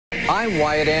I'm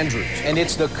Wyatt Andrews, and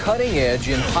it's the cutting edge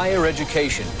in higher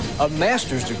education. A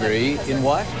master's degree in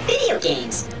what? Video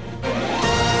games.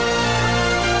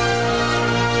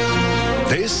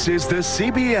 This is the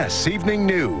CBS Evening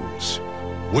News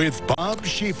with Bob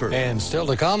Schieffer. And still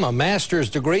to come, a master's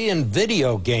degree in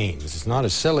video games. It's not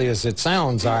as silly as it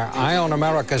sounds. Our Eye on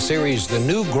America series, The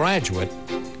New Graduate,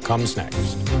 comes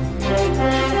next.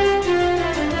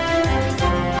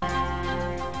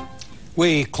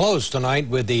 We close tonight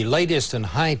with the latest in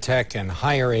high-tech and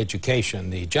higher education.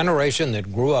 The generation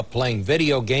that grew up playing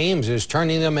video games is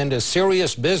turning them into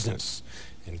serious business.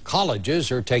 And colleges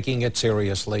are taking it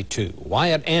seriously, too.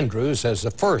 Wyatt Andrews has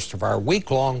the first of our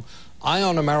week-long Eye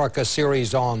on America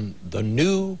series on The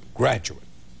New Graduate.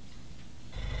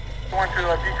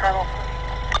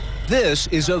 This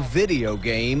is a video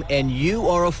game, and you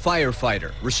are a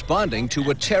firefighter responding to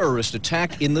a terrorist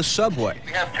attack in the subway.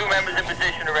 We have 2 members in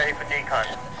position ready for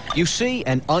decon. You see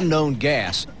an unknown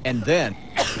gas, and then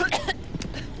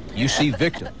you see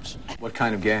victims. What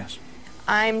kind of gas?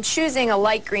 I'm choosing a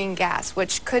light green gas,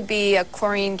 which could be a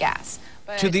chlorine gas.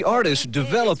 To the artist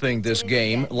developing this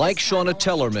game, like Shauna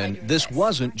Tellerman, this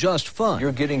wasn't just fun.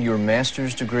 You're getting your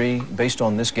master's degree based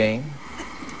on this game?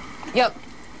 Yep,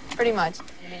 pretty much.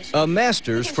 A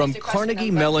master's from Carnegie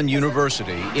Mellon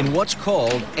University in what's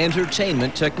called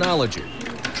entertainment technology.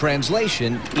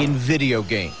 Translation, in video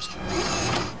games.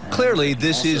 Clearly,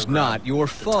 this is not your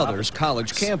father's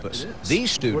college campus.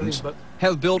 These students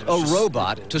have built a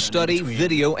robot to study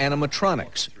video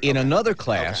animatronics. In another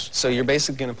class, so you're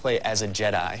basically going to play as a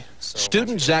Jedi.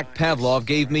 Student Zach Pavlov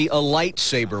gave me a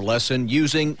lightsaber lesson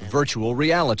using virtual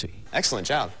reality. Excellent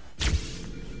job.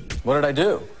 What did I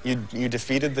do? You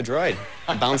defeated the droid.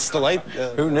 Bounced the light.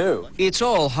 Who knew? It's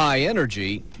all high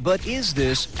energy, but is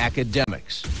this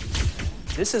academics?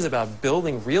 This is about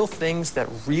building real things that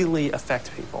really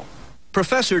affect people.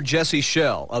 Professor Jesse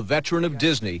Schell, a veteran of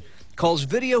Disney, calls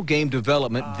video game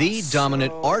development the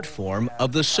dominant art form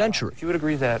of the century. If you would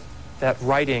agree that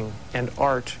writing and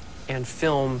art and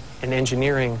film and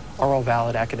engineering are all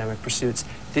valid academic pursuits,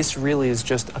 this really is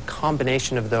just a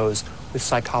combination of those with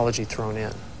psychology thrown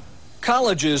in.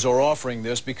 Colleges are offering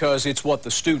this because it's what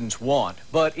the students want,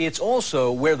 but it's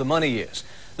also where the money is.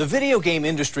 The video game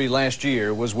industry last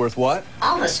year was worth what?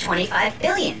 Almost $25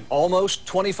 billion. Almost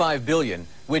 $25 billion,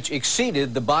 which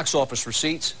exceeded the box office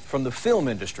receipts from the film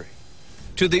industry.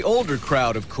 To the older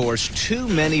crowd, of course, too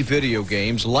many video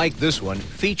games like this one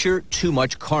feature too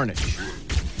much carnage.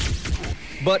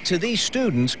 But to these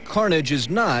students, carnage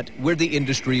is not where the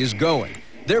industry is going.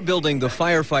 They're building the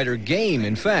firefighter game,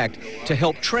 in fact, to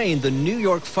help train the New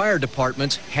York Fire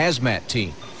Department's hazmat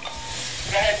team.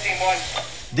 Go ahead, team 1.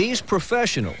 These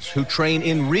professionals who train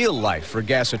in real life for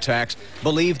gas attacks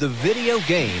believe the video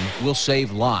game will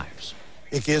save lives.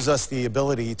 It gives us the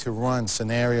ability to run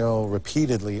scenario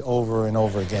repeatedly over and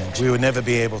over again. We would never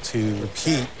be able to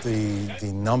repeat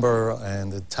the number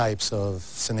and the types of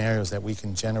scenarios that we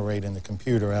can generate in the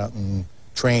computer out in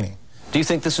training. Do you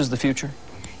think this is the future?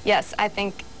 Yes, I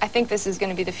think this is going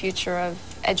to be the future of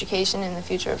education and the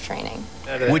future of training.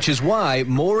 Which is why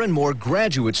more and more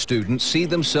graduate students see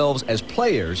themselves as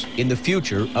players in the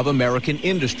future of American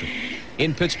industry.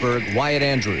 In Pittsburgh, Wyatt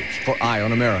Andrews for Eye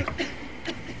on America.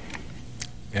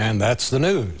 And that's the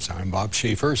news. I'm Bob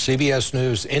Schieffer, CBS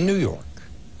News in New York.